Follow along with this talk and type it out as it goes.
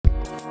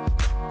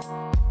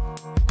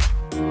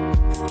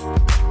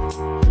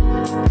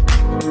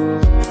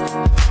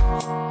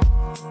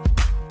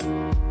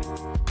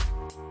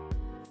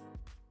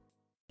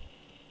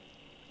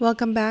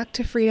Welcome back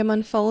to Freedom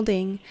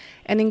Unfolding,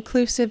 an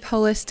inclusive,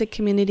 holistic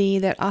community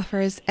that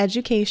offers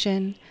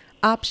education,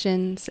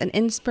 options, and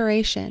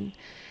inspiration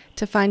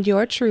to find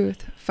your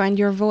truth, find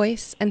your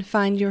voice, and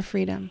find your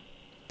freedom.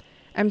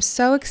 I'm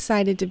so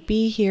excited to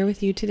be here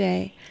with you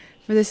today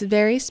for this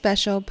very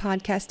special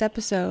podcast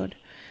episode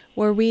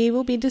where we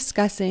will be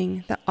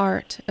discussing the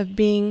art of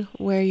being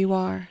where you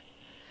are.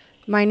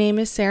 My name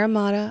is Sarah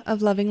Mata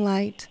of Loving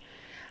Light.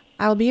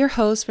 I'll be your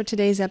host for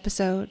today's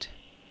episode.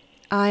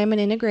 I am an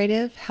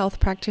integrative health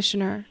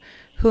practitioner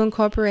who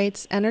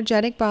incorporates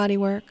energetic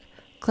bodywork,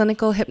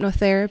 clinical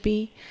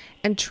hypnotherapy,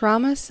 and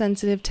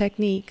trauma-sensitive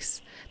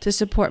techniques to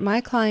support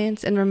my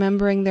clients in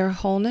remembering their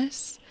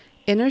wholeness,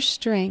 inner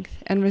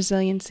strength, and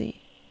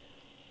resiliency.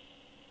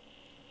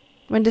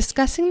 When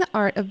discussing the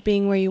art of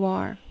being where you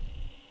are,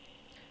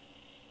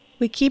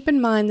 we keep in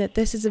mind that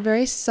this is a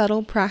very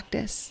subtle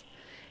practice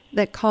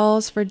that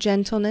calls for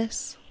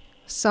gentleness,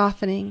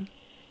 softening,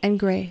 and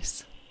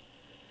grace.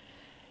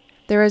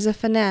 There is a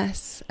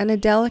finesse and a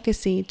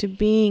delicacy to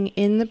being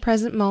in the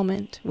present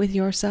moment with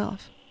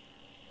yourself.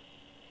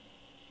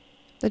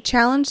 The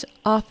challenge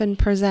often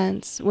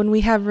presents when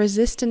we have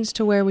resistance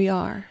to where we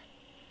are,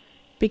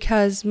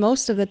 because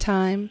most of the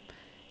time,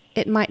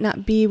 it might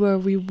not be where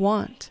we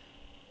want.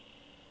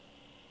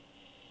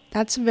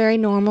 That's a very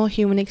normal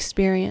human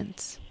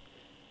experience.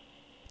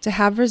 To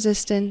have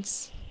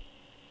resistance,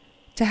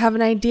 to have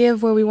an idea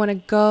of where we want to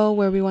go,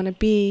 where we want to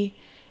be,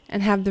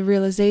 and have the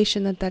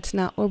realization that that's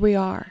not where we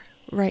are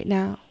right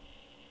now.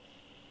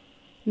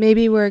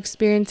 Maybe we're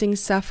experiencing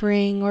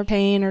suffering or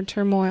pain or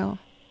turmoil.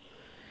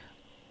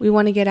 We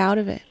want to get out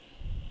of it.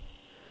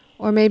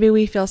 Or maybe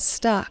we feel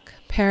stuck,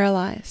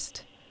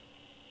 paralyzed.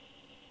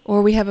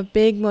 Or we have a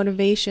big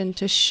motivation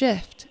to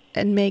shift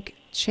and make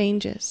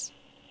changes.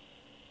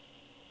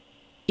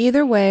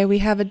 Either way, we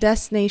have a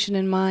destination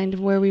in mind of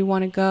where we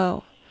want to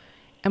go,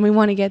 and we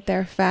want to get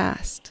there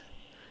fast.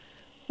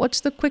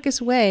 What's the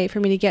quickest way for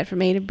me to get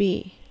from A to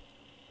B?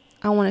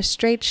 I want a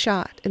straight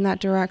shot in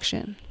that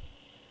direction.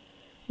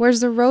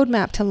 Where's the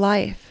roadmap to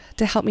life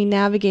to help me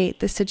navigate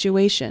this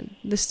situation,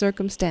 this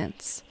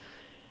circumstance,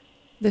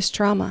 this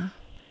trauma?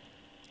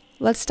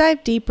 Let's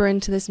dive deeper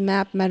into this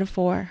map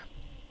metaphor.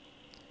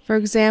 For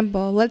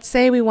example, let's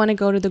say we want to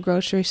go to the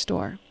grocery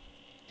store,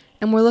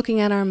 and we're looking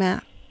at our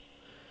map.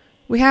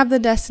 We have the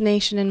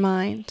destination in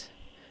mind.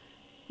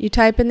 You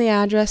type in the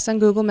address on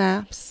Google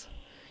Maps,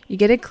 you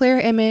get a clear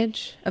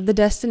image of the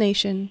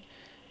destination,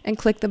 and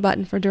click the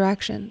button for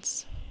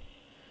directions.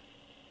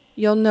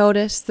 You'll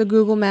notice the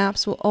Google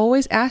Maps will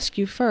always ask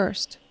you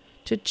first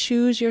to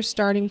choose your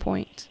starting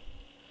point.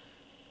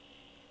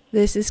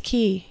 This is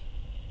key.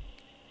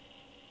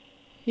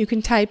 You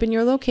can type in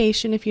your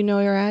location if you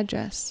know your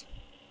address,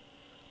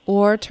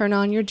 or turn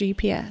on your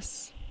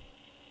GPS.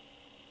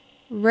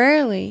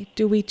 Rarely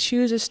do we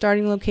choose a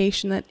starting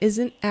location that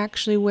isn't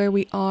actually where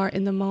we are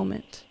in the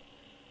moment.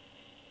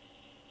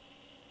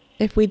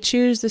 If we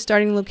choose the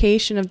starting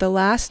location of the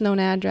last known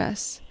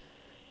address,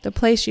 the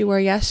place you were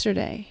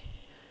yesterday,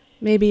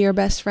 maybe your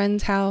best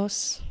friend's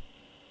house,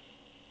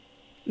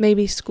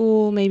 maybe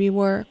school, maybe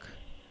work,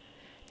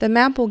 the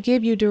map will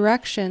give you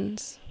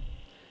directions,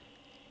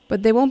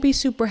 but they won't be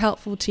super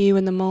helpful to you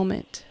in the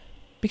moment,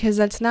 because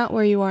that's not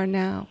where you are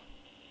now.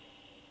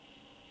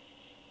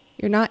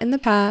 You're not in the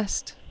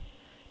past,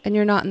 and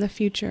you're not in the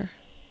future.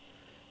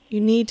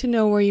 You need to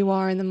know where you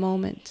are in the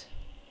moment,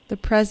 the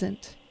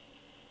present.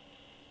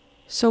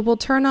 So we'll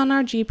turn on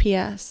our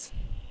GPS,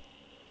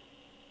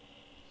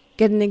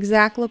 get an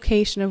exact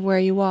location of where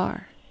you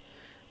are.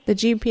 The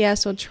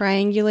GPS will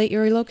triangulate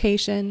your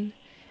location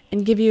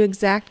and give you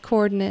exact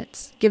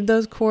coordinates. Give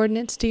those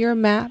coordinates to your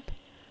map.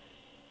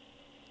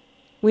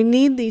 We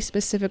need these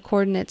specific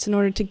coordinates in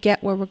order to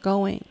get where we're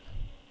going,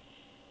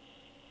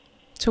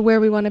 to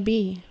where we want to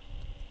be.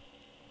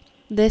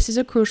 This is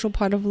a crucial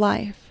part of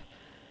life,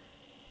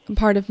 a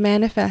part of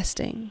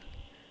manifesting,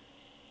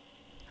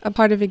 a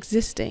part of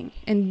existing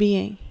and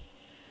being.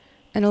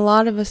 And a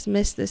lot of us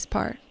miss this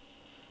part.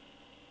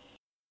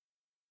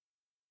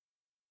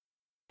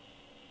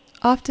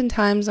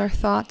 Oftentimes our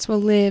thoughts will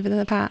live in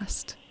the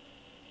past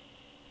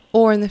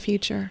or in the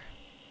future,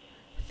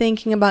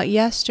 thinking about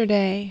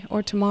yesterday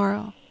or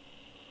tomorrow,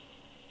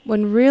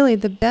 when really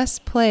the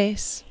best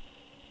place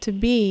to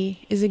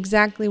be is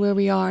exactly where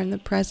we are in the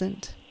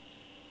present.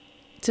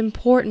 It's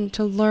important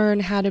to learn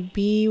how to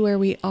be where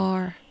we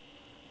are,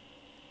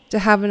 to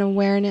have an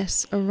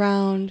awareness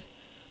around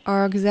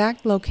our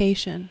exact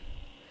location.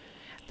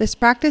 This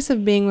practice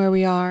of being where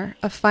we are,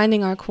 of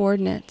finding our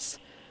coordinates,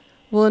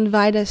 will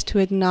invite us to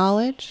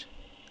acknowledge,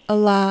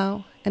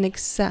 allow, and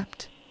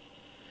accept.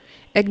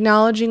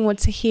 Acknowledging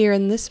what's here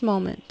in this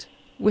moment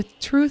with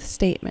truth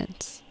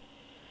statements.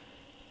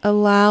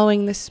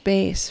 Allowing the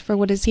space for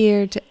what is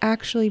here to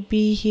actually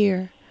be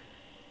here.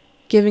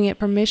 Giving it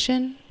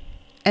permission,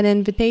 an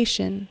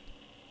invitation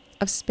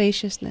of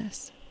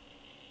spaciousness.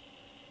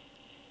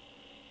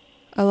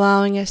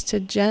 Allowing us to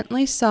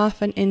gently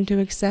soften into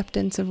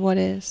acceptance of what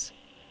is.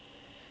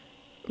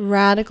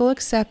 Radical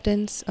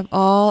acceptance of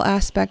all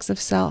aspects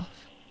of self,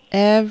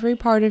 every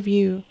part of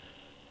you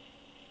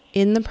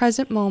in the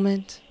present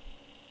moment.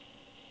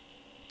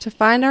 To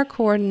find our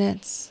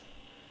coordinates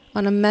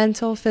on a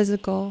mental,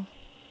 physical,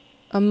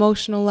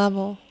 emotional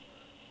level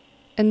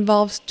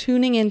involves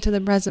tuning into the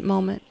present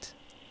moment,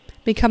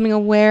 becoming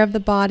aware of the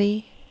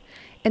body,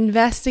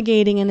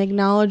 investigating and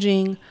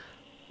acknowledging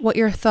what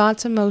your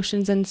thoughts,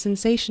 emotions, and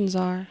sensations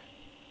are,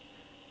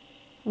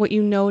 what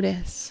you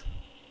notice,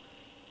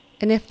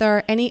 and if there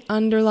are any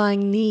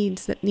underlying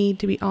needs that need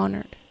to be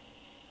honored.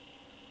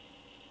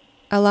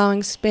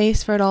 Allowing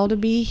space for it all to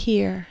be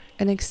here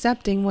and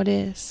accepting what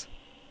is.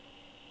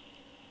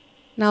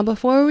 Now,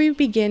 before we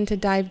begin to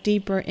dive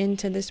deeper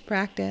into this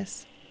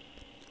practice,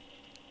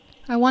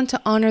 I want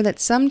to honor that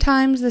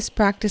sometimes this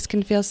practice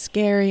can feel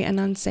scary and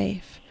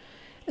unsafe,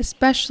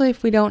 especially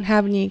if we don't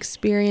have any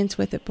experience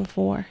with it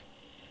before.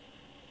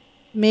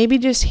 Maybe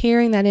just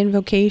hearing that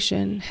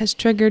invocation has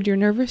triggered your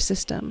nervous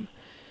system,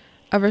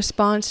 a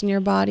response in your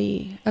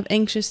body of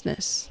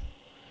anxiousness.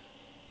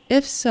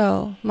 If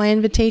so, my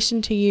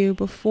invitation to you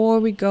before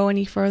we go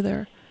any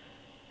further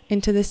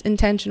into this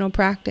intentional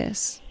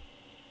practice,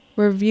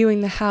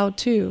 reviewing the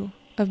how-to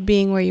of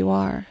being where you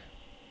are.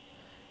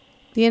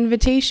 The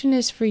invitation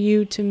is for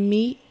you to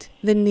meet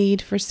the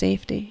need for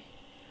safety.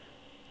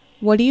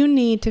 What do you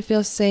need to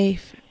feel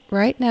safe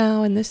right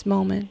now in this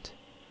moment?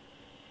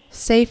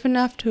 Safe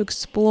enough to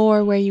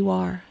explore where you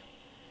are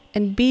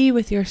and be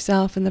with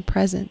yourself in the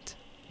present.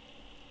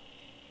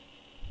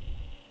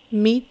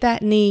 Meet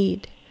that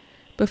need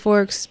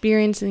before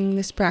experiencing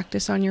this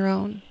practice on your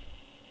own.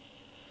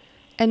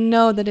 And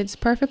know that it's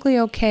perfectly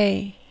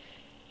okay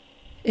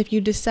if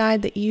you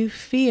decide that you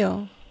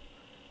feel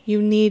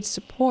you need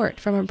support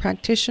from a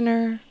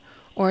practitioner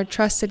or a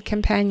trusted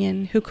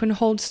companion who can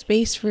hold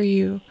space for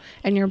you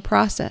and your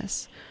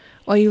process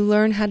while you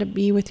learn how to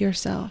be with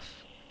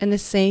yourself in a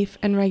safe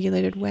and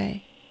regulated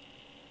way.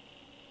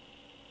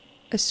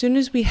 As soon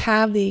as we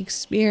have the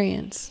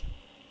experience,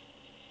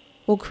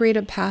 we'll create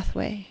a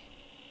pathway,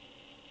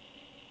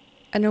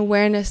 an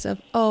awareness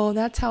of, oh,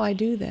 that's how I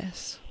do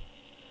this.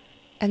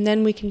 And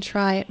then we can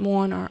try it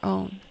more on our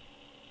own.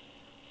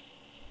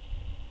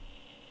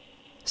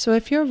 So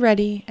if you're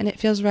ready and it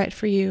feels right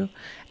for you,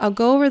 I'll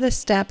go over the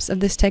steps of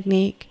this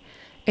technique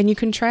and you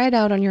can try it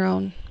out on your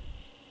own.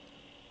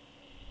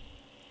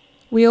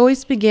 We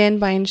always begin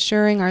by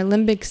ensuring our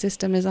limbic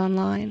system is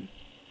online,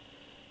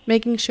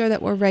 making sure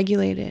that we're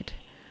regulated.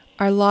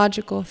 Our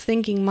logical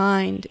thinking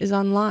mind is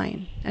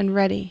online and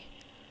ready,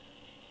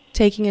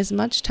 taking as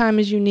much time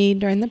as you need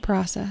during the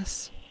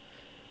process.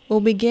 We'll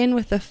begin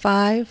with the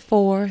 5,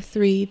 4,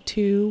 3,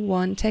 2,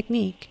 1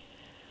 technique.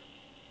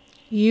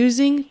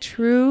 Using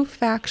true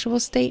factual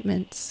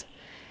statements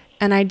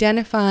and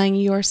identifying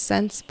your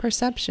sense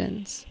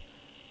perceptions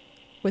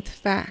with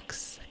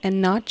facts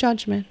and not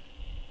judgment.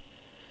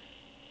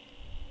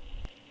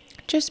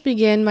 Just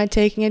begin by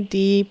taking a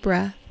deep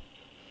breath.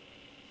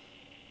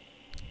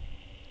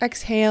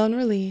 Exhale and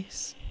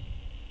release.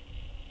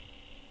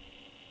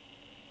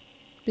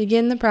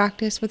 Begin the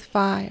practice with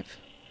 5,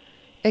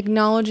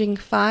 acknowledging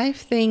 5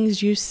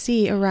 things you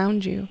see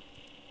around you.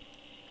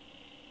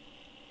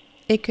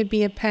 It could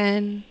be a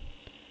pen,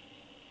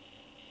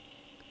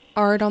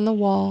 art on the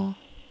wall,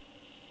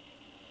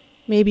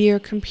 maybe your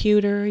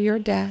computer, your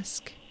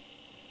desk.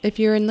 If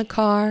you're in the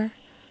car,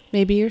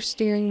 maybe your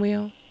steering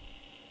wheel,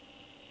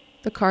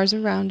 the cars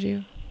around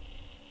you.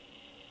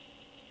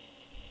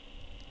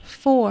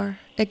 4,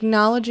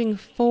 acknowledging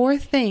 4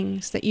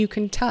 things that you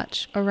can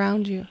touch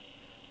around you.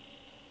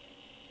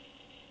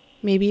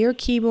 Maybe your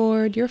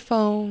keyboard, your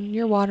phone,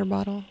 your water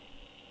bottle.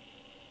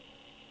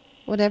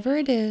 Whatever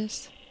it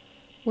is,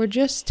 we're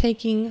just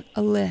taking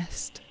a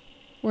list.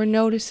 We're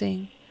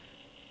noticing.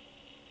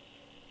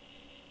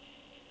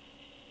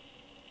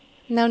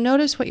 Now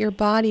notice what your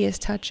body is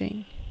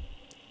touching.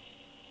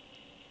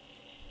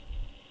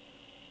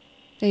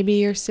 Maybe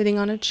you're sitting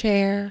on a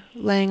chair,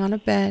 laying on a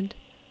bed.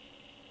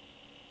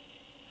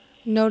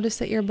 Notice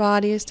that your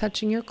body is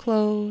touching your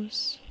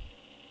clothes.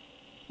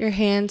 Your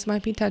hands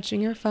might be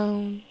touching your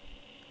phone.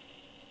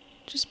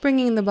 Just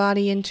bringing the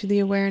body into the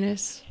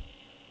awareness.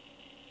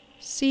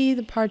 See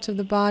the parts of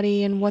the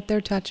body and what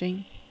they're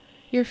touching.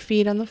 Your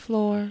feet on the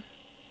floor.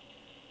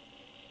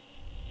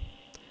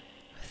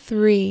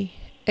 3,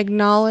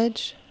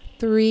 acknowledge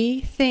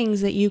 3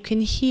 things that you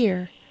can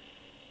hear.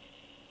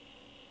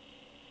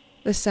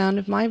 The sound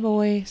of my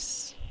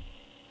voice,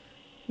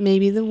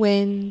 maybe the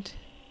wind,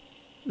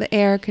 the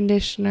air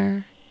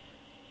conditioner,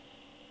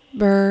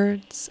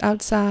 birds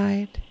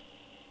outside,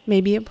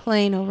 maybe a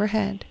plane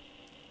overhead.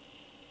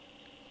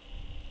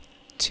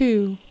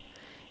 2,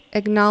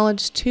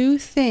 acknowledge 2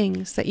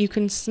 things that you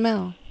can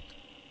smell.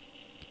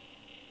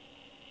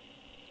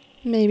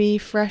 Maybe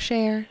fresh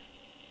air,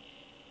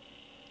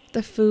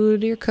 the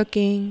food you're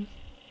cooking,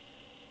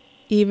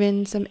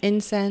 even some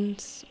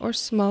incense or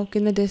smoke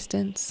in the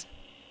distance.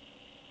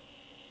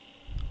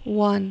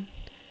 1,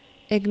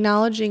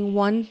 acknowledging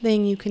 1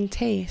 thing you can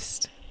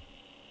taste.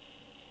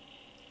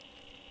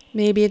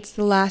 Maybe it's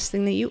the last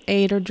thing that you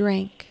ate or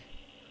drank.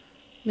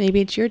 Maybe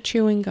it's your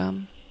chewing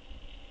gum.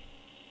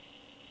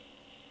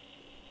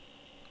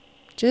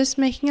 Just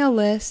making a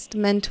list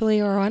mentally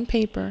or on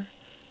paper.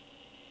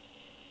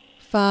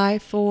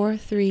 5, 4,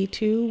 3,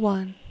 2,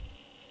 1.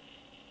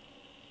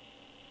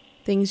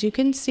 Things you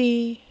can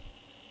see,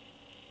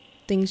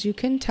 things you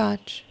can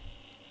touch,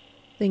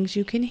 things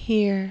you can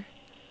hear,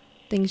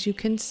 things you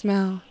can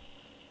smell,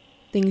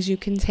 things you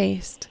can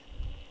taste.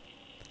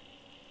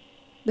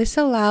 This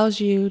allows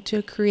you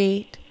to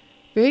create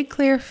very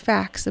clear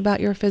facts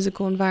about your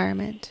physical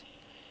environment,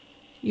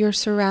 your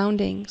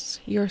surroundings,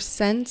 your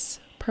sense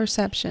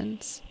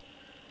perceptions.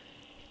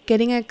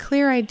 Getting a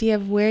clear idea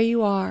of where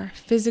you are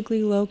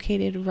physically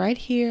located right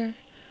here,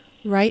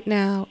 right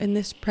now, in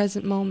this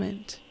present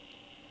moment.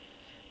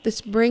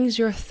 This brings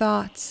your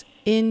thoughts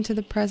into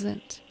the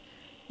present,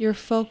 your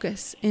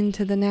focus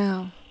into the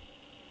now.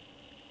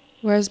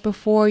 Whereas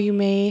before you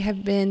may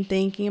have been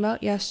thinking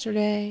about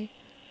yesterday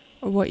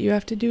or what you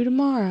have to do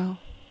tomorrow,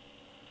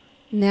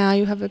 now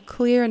you have a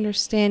clear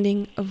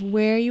understanding of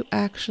where you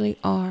actually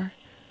are,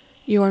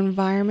 your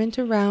environment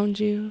around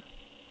you,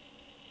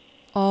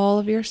 all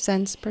of your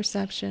sense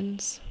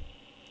perceptions.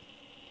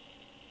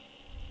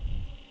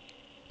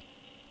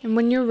 And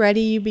when you're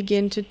ready, you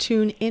begin to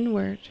tune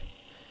inward,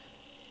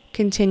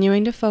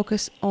 continuing to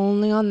focus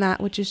only on that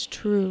which is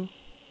true.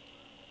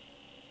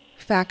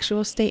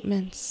 Factual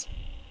statements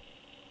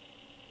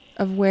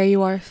of where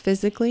you are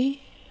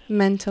physically,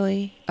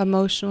 mentally,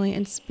 emotionally,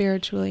 and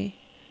spiritually.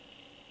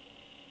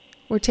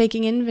 We're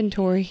taking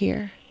inventory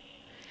here,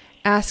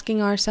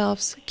 asking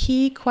ourselves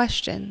key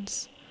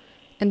questions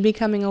and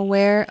becoming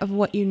aware of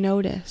what you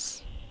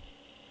notice.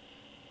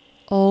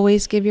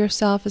 Always give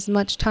yourself as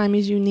much time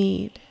as you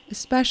need,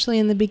 especially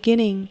in the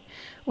beginning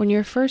when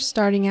you're first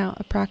starting out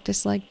a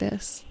practice like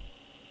this.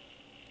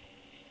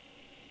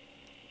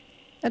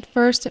 At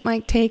first, it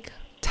might take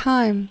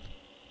time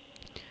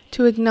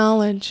to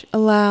acknowledge,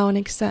 allow, and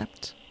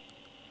accept.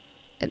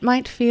 It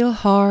might feel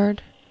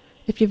hard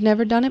if you've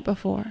never done it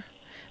before,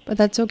 but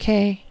that's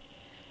okay,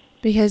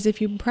 because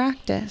if you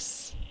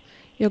practice,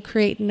 you'll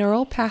create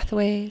neural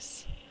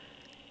pathways,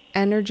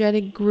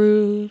 energetic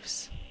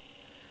grooves,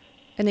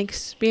 an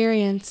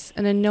experience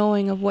and a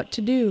knowing of what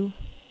to do,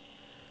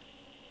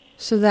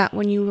 so that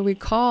when you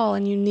recall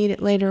and you need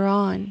it later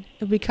on,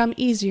 it'll become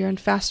easier and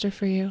faster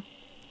for you.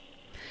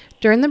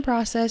 During the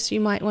process, you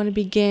might want to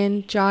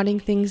begin jotting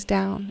things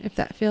down if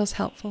that feels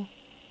helpful.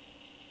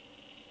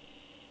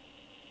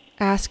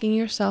 Asking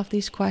yourself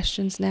these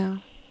questions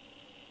now.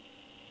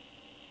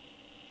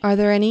 Are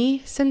there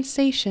any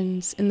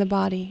sensations in the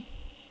body?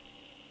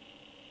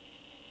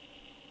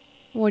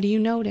 What do you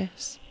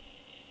notice?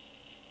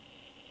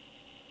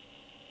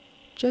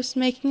 Just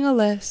making a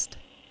list,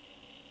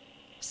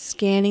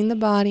 scanning the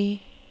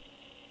body,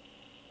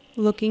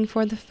 looking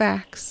for the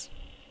facts.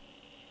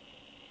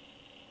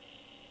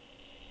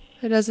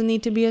 There doesn't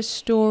need to be a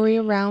story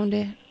around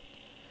it,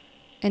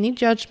 any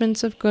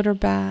judgments of good or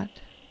bad.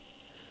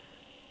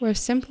 We're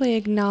simply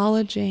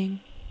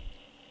acknowledging,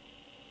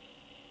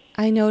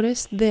 I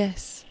notice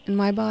this in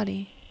my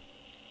body.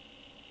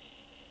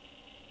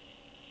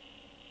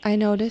 I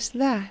notice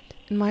that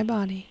in my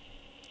body.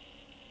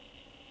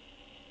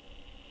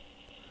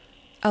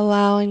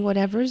 Allowing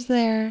whatever's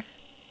there,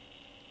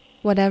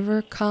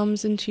 whatever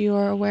comes into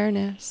your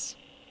awareness,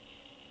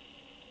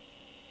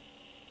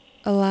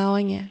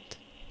 allowing it,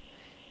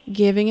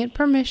 giving it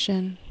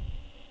permission.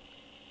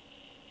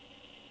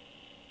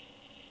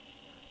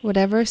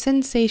 Whatever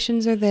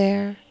sensations are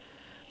there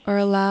are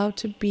allowed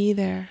to be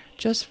there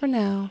just for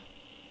now.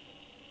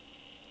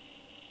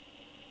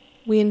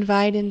 We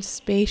invite in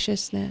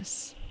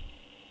spaciousness,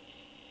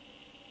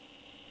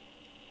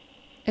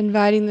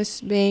 inviting the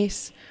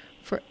space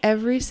for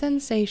every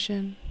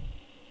sensation,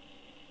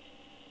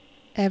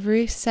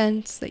 every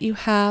sense that you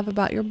have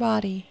about your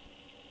body.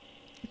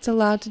 It's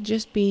allowed to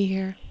just be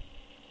here.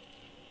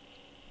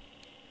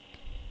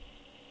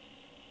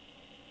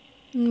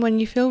 And when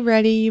you feel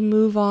ready, you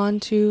move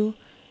on to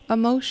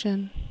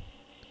emotion.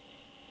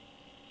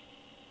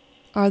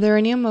 Are there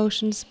any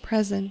emotions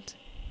present?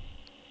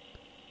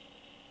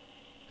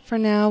 For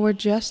now, we're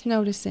just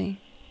noticing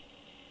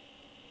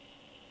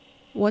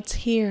what's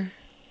here.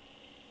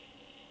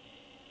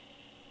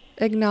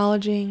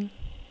 Acknowledging,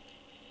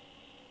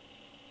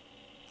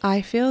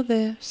 I feel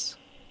this,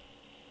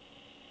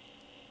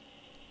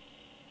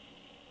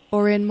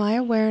 or in my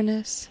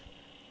awareness,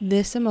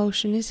 this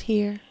emotion is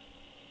here.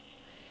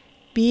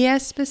 Be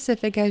as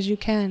specific as you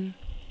can.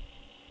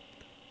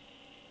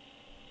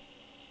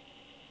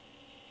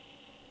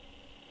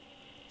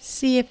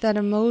 See if that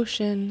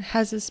emotion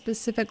has a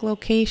specific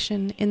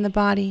location in the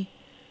body,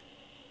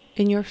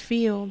 in your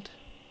field.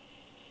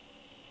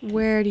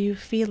 Where do you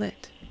feel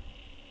it?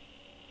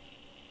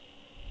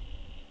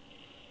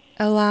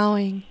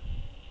 Allowing,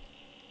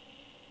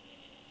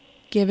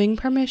 giving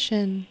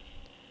permission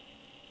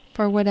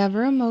for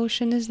whatever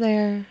emotion is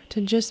there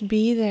to just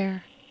be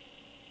there.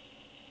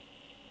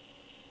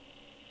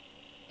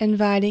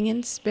 Inviting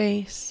in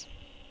space.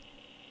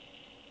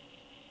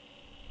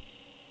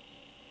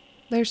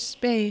 There's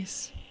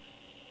space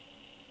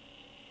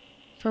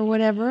for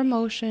whatever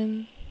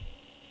emotion,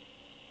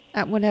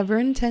 at whatever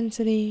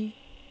intensity,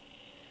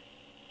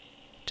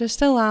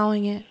 just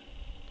allowing it.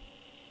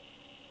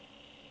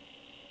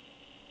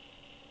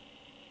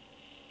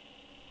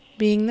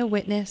 Being the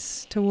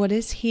witness to what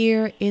is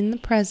here in the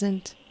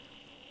present.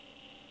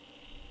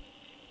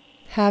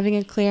 Having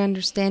a clear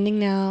understanding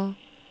now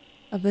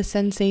of the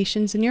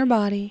sensations in your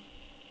body,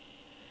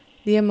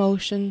 the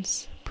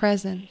emotions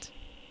present.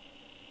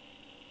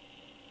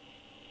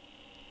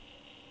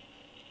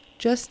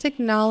 Just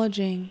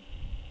acknowledging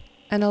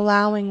and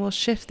allowing will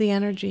shift the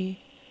energy,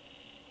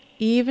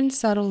 even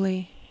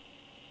subtly,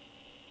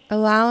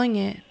 allowing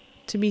it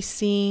to be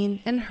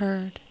seen and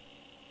heard.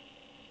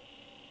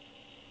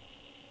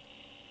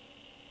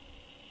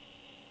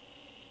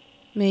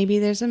 Maybe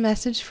there's a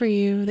message for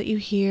you that you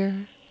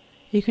hear.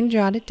 You can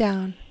jot it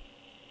down.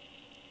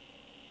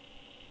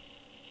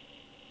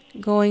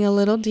 Going a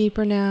little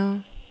deeper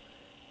now,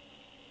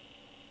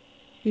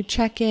 you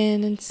check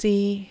in and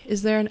see,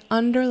 is there an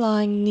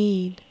underlying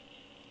need?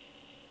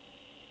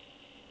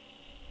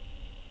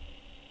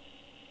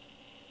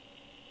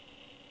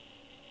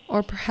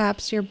 Or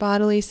perhaps your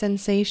bodily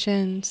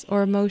sensations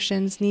or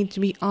emotions need to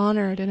be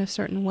honored in a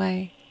certain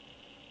way.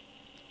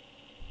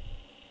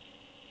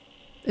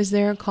 Is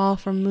there a call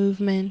for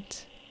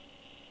movement,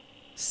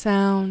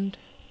 sound,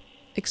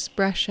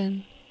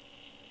 expression?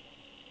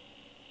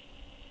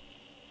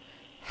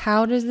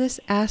 How does this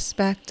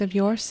aspect of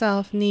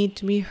yourself need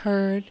to be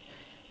heard,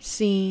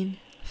 seen,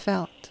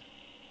 felt?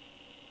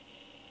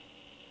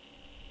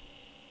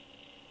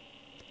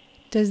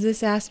 Does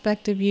this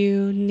aspect of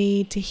you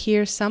need to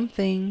hear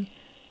something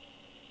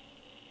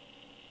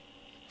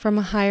from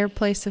a higher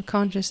place of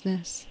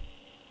consciousness?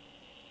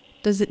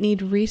 Does it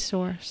need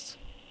resource?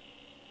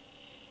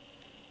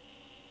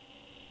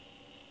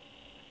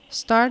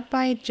 Start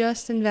by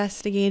just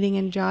investigating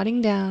and jotting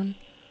down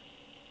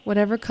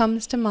whatever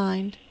comes to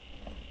mind.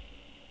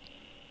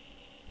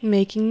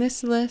 Making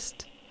this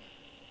list,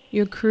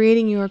 you're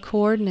creating your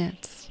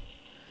coordinates,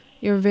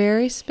 your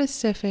very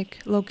specific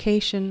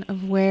location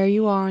of where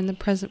you are in the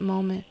present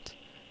moment.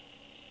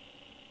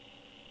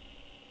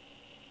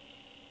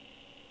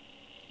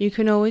 You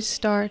can always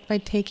start by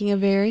taking a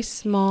very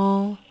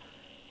small,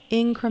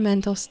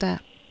 incremental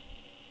step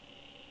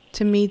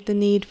to meet the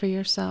need for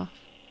yourself.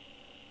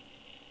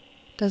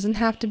 Doesn't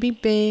have to be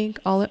big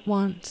all at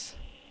once.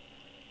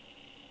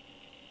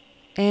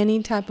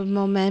 Any type of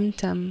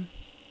momentum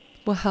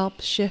will help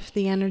shift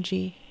the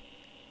energy.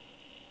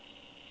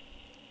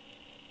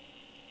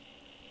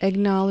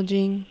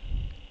 Acknowledging,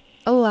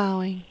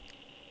 allowing,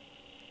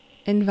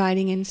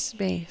 inviting in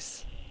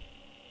space.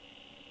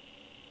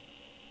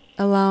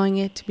 Allowing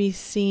it to be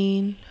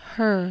seen,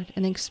 heard,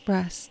 and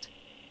expressed.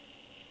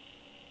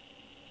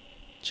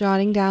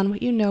 Jotting down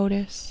what you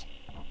notice.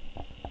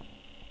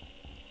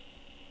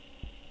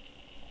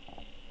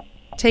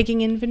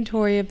 Taking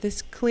inventory of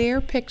this clear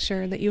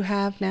picture that you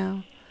have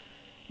now,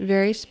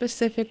 very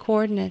specific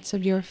coordinates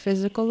of your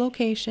physical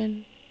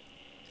location,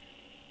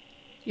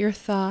 your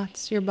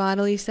thoughts, your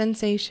bodily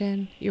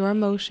sensation, your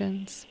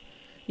emotions,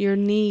 your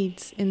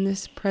needs in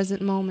this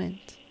present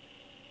moment.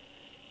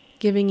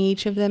 Giving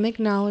each of them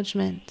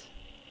acknowledgement,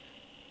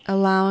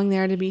 allowing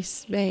there to be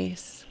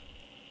space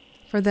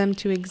for them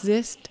to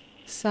exist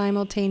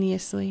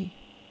simultaneously.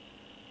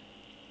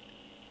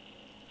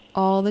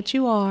 All that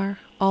you are,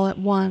 all at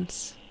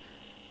once.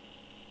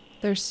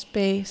 There's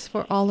space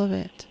for all of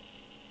it.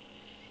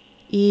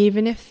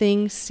 Even if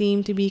things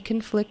seem to be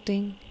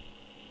conflicting.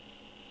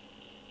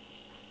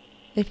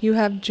 If you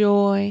have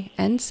joy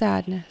and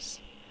sadness,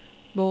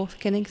 both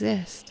can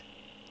exist.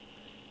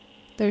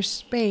 There's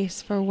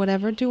space for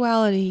whatever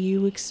duality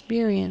you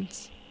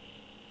experience.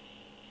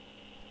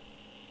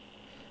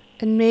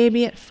 And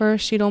maybe at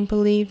first you don't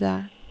believe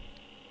that.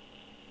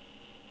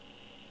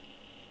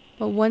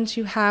 But once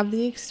you have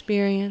the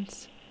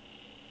experience,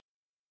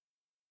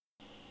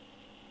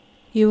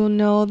 you will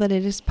know that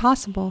it is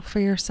possible for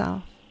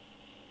yourself.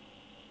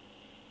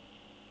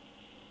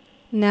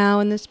 Now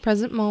in this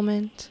present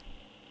moment,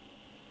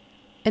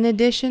 in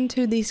addition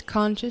to these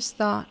conscious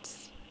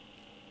thoughts,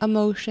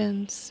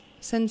 emotions,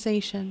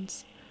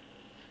 sensations,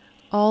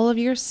 all of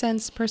your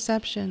sense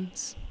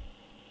perceptions,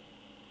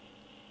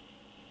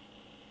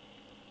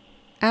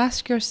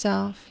 ask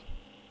yourself,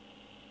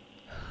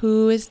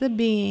 who is the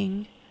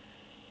being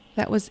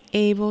that was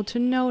able to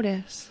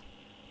notice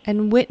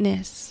and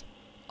witness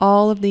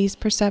all of these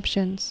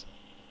perceptions?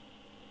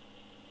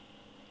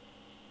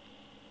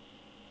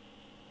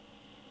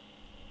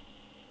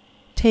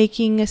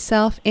 Taking a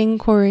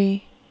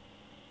self-inquiry,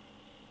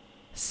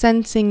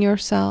 sensing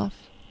yourself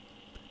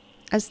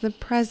as the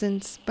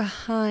presence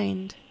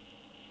behind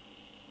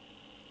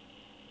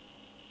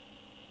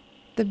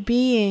the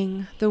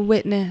being, the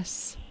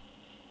witness.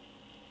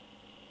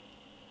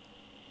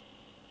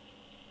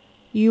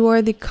 You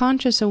are the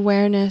conscious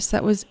awareness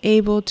that was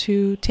able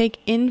to take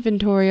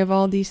inventory of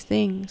all these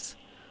things,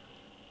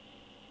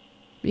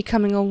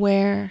 becoming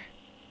aware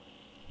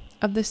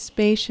of the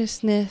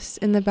spaciousness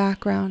in the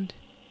background,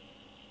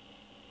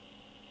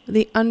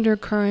 the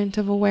undercurrent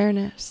of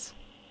awareness.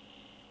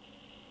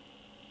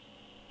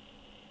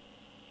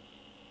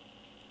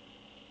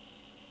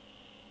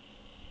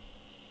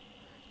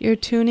 You're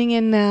tuning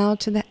in now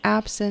to the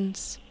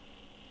absence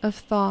of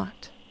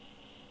thought,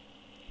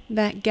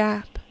 that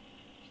gap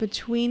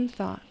between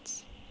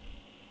thoughts,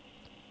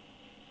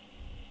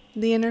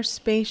 the inner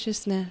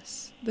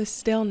spaciousness, the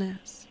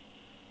stillness.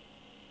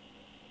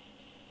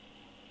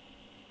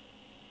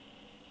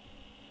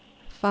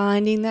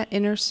 Finding that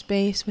inner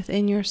space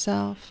within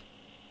yourself,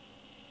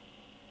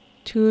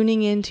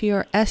 tuning into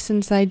your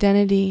essence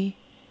identity,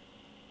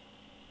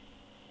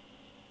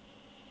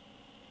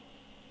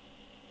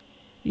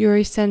 your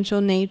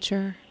essential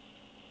nature,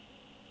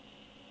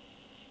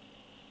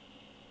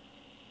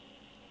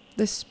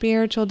 the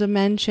spiritual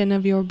dimension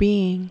of your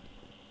being,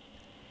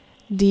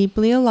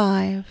 deeply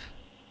alive,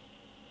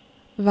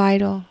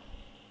 vital,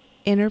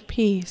 inner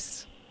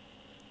peace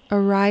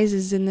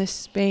arises in this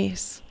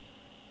space,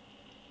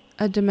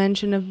 a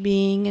dimension of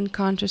being and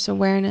conscious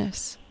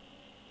awareness.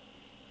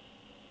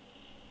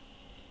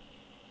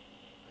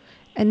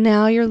 And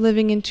now you're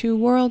living in two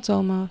worlds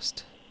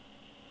almost,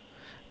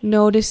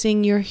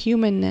 noticing your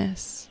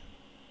humanness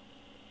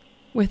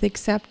with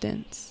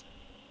acceptance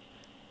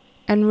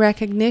and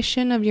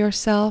recognition of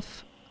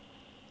yourself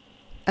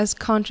as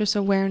conscious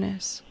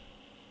awareness.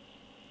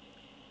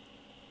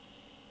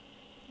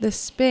 The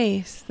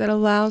space that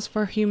allows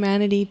for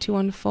humanity to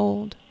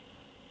unfold.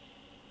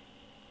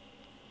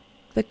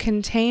 The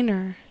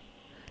container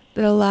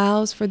that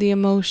allows for the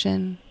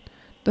emotion,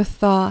 the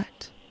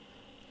thought,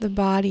 the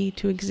body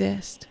to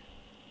exist.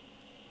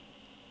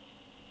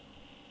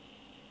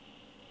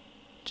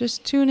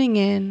 Just tuning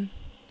in,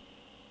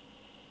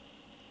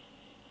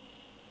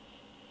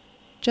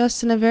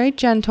 just in a very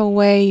gentle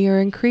way,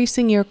 you're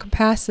increasing your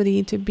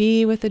capacity to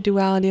be with the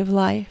duality of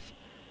life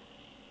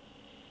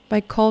by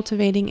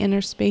cultivating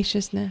inner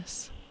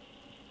spaciousness.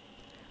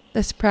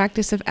 This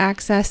practice of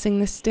accessing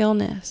the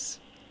stillness,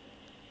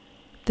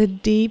 the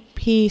deep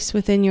peace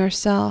within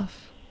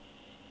yourself,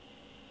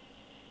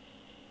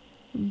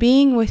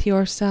 being with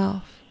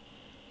yourself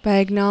by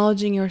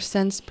acknowledging your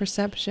sense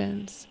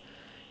perceptions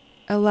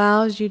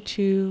allows you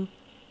to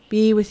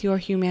be with your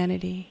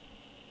humanity,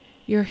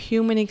 your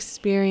human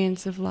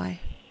experience of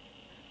life.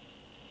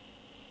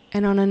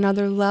 And on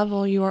another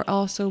level, you are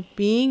also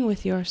being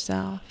with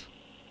yourself,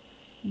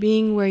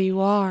 being where you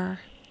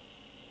are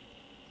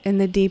in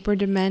the deeper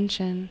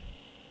dimension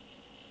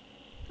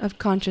of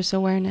conscious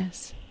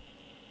awareness.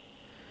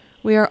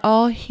 We are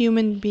all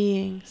human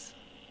beings.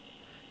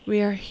 We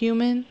are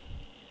human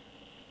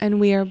and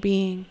we are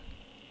being.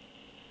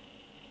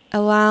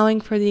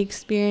 Allowing for the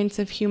experience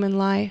of human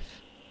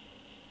life,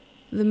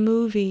 the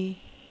movie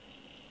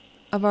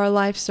of our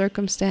life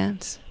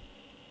circumstance,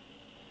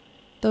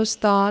 those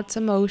thoughts,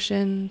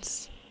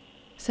 emotions,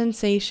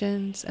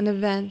 sensations, and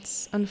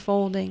events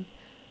unfolding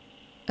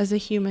as a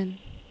human.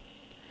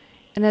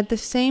 And at the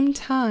same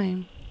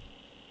time,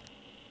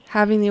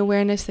 having the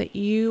awareness that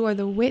you are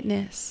the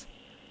witness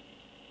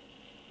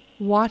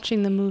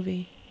watching the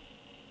movie,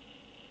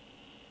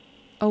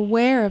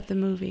 aware of the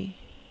movie.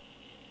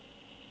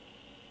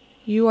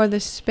 You are the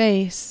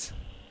space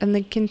and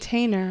the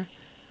container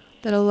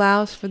that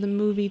allows for the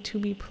movie to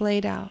be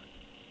played out,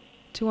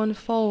 to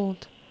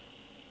unfold.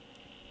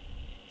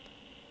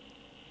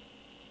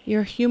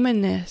 Your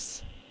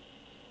humanness,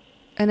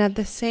 and at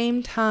the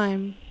same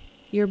time,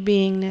 your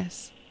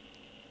beingness.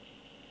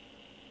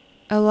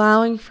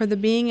 Allowing for the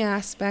being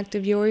aspect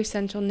of your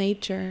essential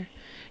nature,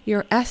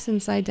 your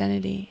essence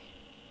identity,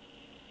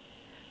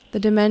 the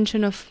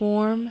dimension of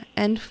form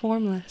and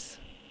formless,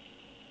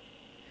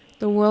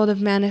 the world of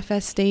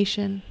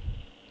manifestation,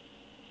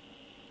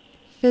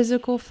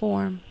 physical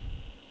form,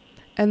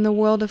 and the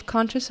world of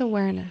conscious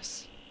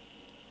awareness,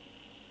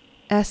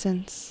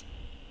 essence,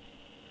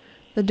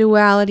 the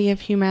duality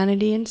of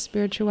humanity and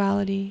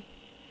spirituality.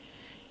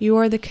 You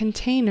are the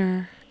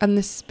container and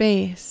the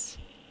space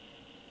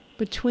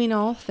between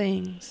all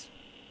things,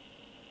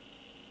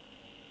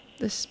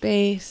 the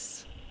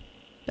space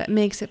that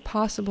makes it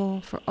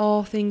possible for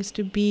all things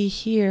to be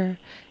here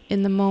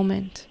in the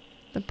moment,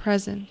 the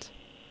present.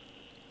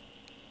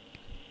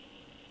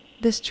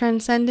 This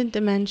transcendent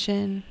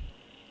dimension,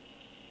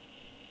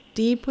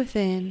 deep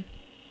within,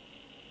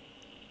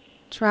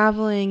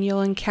 traveling,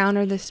 you'll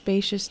encounter the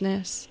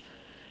spaciousness,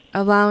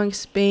 allowing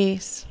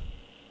space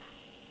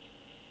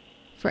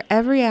for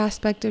every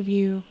aspect of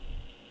you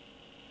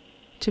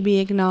to be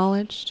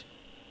acknowledged,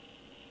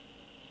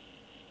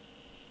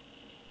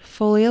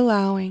 fully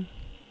allowing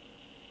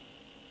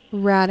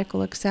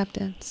radical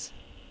acceptance.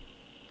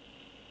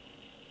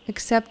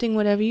 Accepting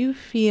whatever you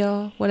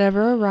feel,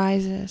 whatever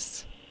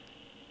arises.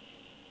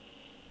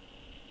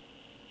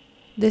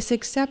 This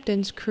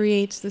acceptance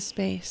creates the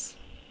space.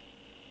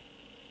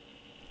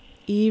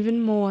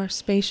 Even more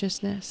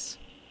spaciousness.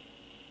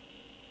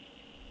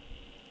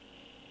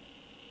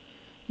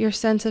 Your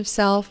sense of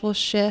self will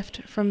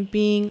shift from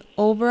being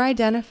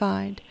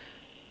over-identified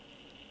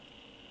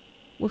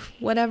with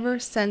whatever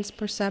sense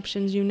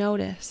perceptions you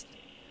notice,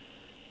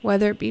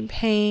 whether it be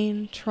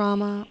pain,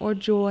 trauma, or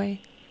joy.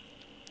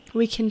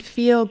 We can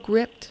feel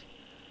gripped,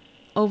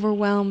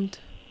 overwhelmed,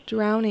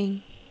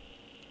 drowning.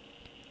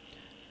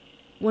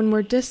 when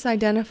we're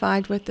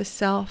disidentified with the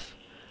self,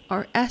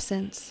 our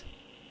essence,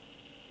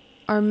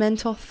 our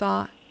mental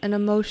thought and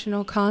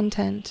emotional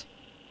content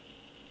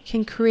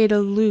can create a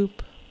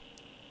loop,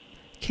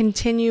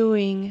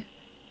 continuing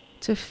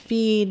to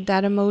feed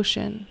that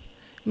emotion,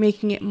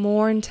 making it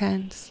more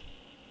intense.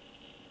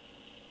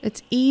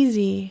 It's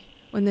easy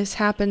when this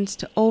happens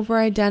to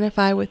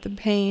over-identify with the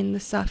pain, the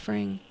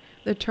suffering,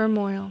 the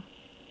turmoil,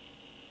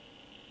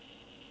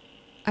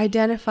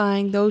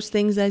 identifying those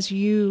things as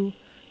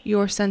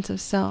your sense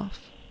of self.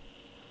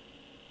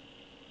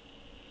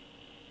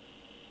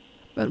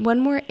 But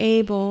when we're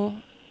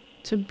able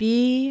to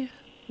be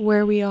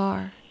where we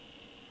are,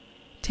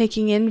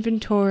 taking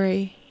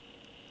inventory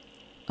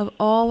of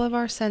all of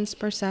our sense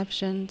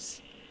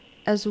perceptions,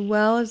 as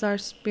well as our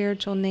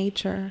spiritual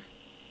nature,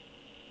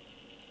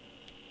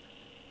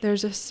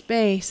 there's a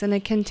space and a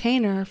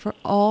container for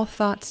all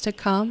thoughts to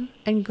come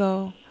and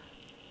go.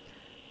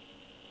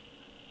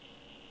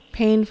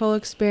 Painful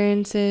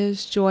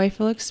experiences,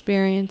 joyful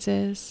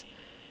experiences,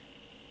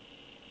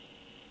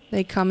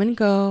 they come and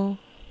go.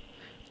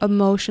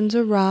 Emotions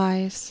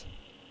arise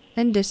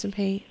and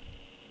dissipate.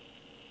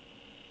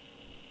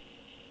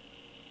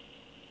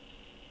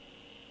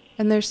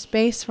 And there's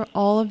space for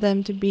all of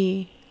them to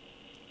be.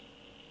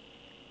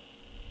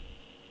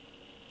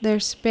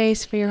 There's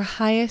space for your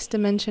highest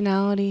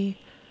dimensionality,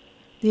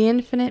 the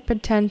infinite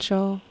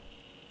potential,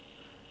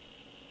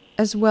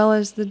 as well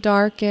as the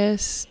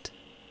darkest,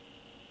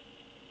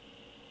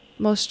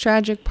 most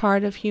tragic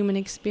part of human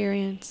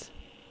experience.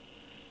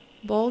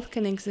 Both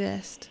can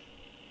exist.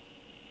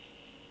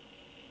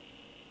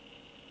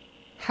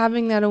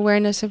 Having that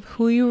awareness of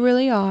who you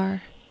really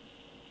are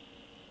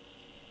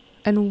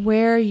and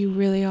where you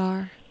really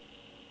are,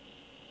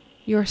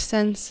 your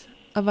sense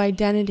of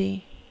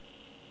identity,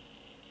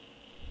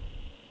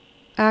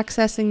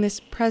 accessing this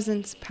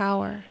presence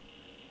power,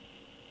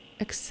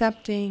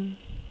 accepting,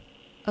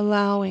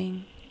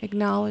 allowing,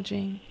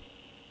 acknowledging,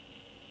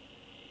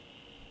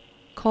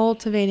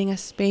 cultivating a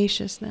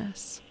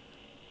spaciousness.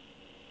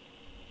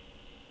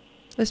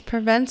 This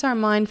prevents our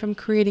mind from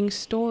creating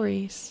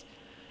stories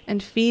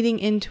and feeding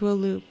into a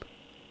loop.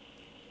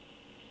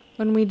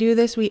 When we do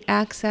this, we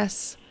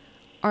access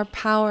our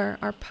power,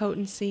 our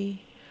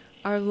potency,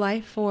 our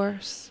life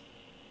force,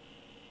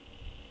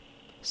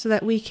 so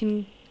that we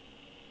can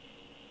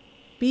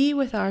be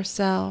with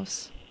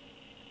ourselves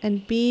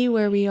and be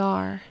where we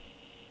are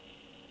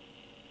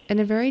in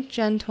a very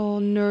gentle,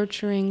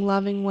 nurturing,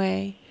 loving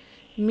way.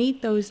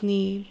 Meet those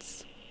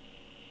needs.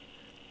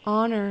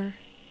 Honor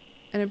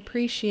and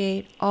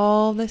appreciate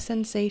all the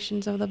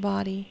sensations of the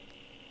body,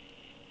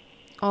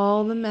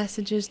 all the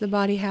messages the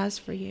body has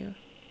for you.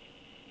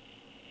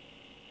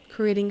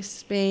 Creating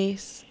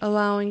space,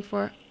 allowing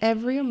for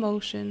every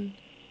emotion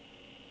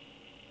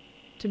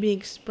to be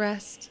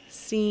expressed,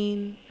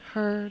 seen,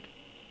 heard.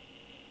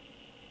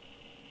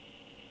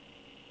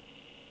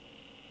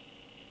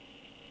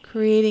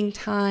 Creating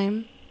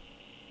time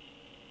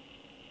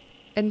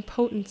and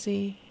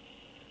potency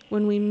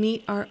when we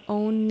meet our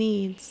own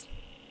needs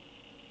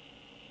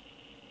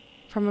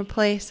from a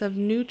place of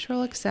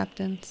neutral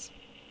acceptance.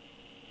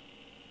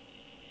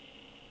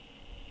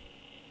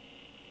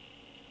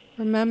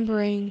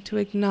 Remembering to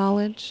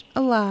acknowledge,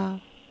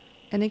 allow,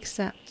 and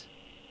accept.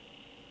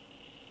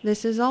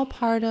 This is all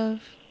part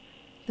of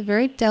the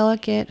very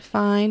delicate,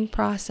 fine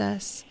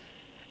process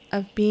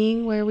of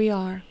being where we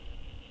are,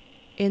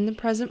 in the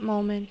present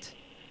moment,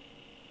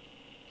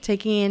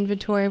 taking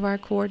inventory of our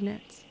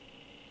coordinates.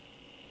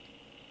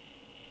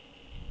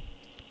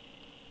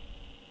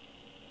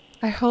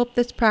 I hope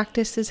this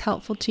practice is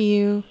helpful to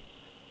you.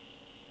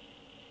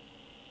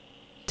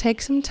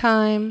 Take some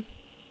time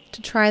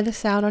to try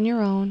this out on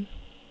your own.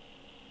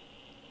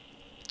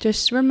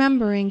 Just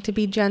remembering to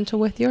be gentle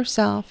with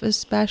yourself,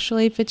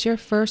 especially if it's your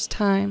first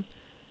time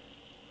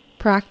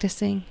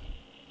practicing.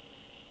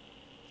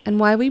 And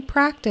why we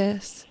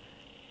practice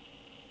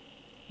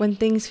when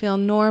things feel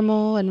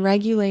normal and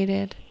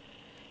regulated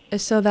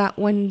is so that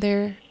when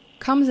there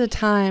comes a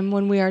time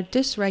when we are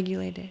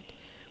dysregulated,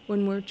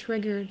 when we're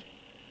triggered,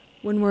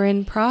 when we're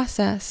in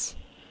process,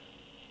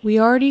 we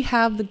already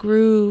have the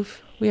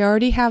groove, we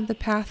already have the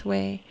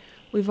pathway,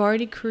 we've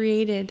already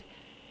created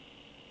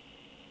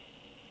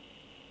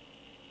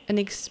an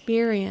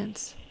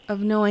experience of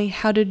knowing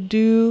how to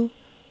do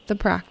the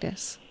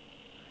practice.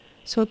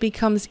 So it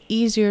becomes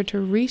easier to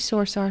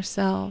resource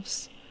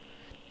ourselves,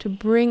 to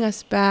bring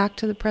us back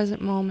to the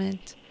present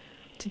moment,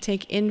 to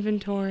take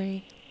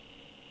inventory,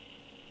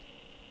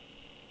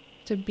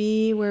 to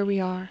be where we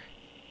are,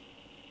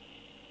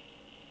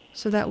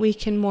 so that we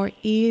can more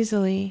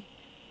easily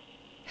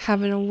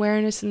have an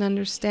awareness and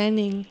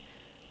understanding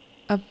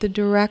of the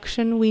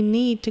direction we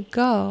need to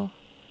go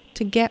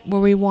to get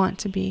where we want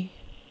to be.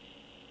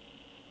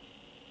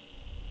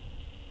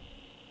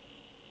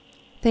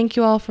 Thank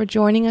you all for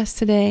joining us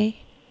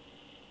today.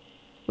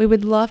 We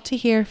would love to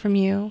hear from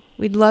you.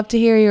 We'd love to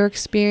hear your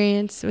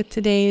experience with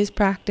today's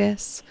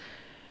practice.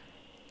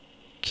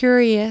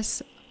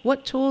 Curious,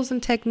 what tools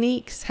and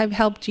techniques have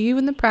helped you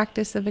in the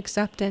practice of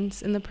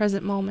acceptance in the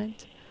present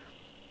moment?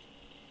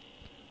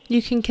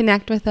 You can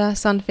connect with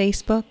us on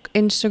Facebook,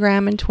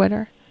 Instagram, and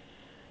Twitter.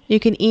 You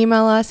can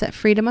email us at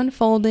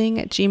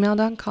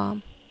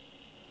freedomunfolding@gmail.com.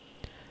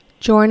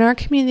 Join our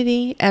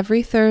community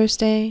every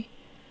Thursday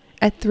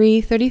at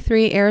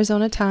 3:33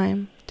 Arizona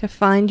time to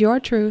find your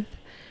truth,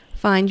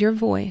 find your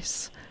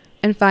voice,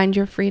 and find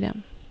your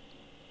freedom.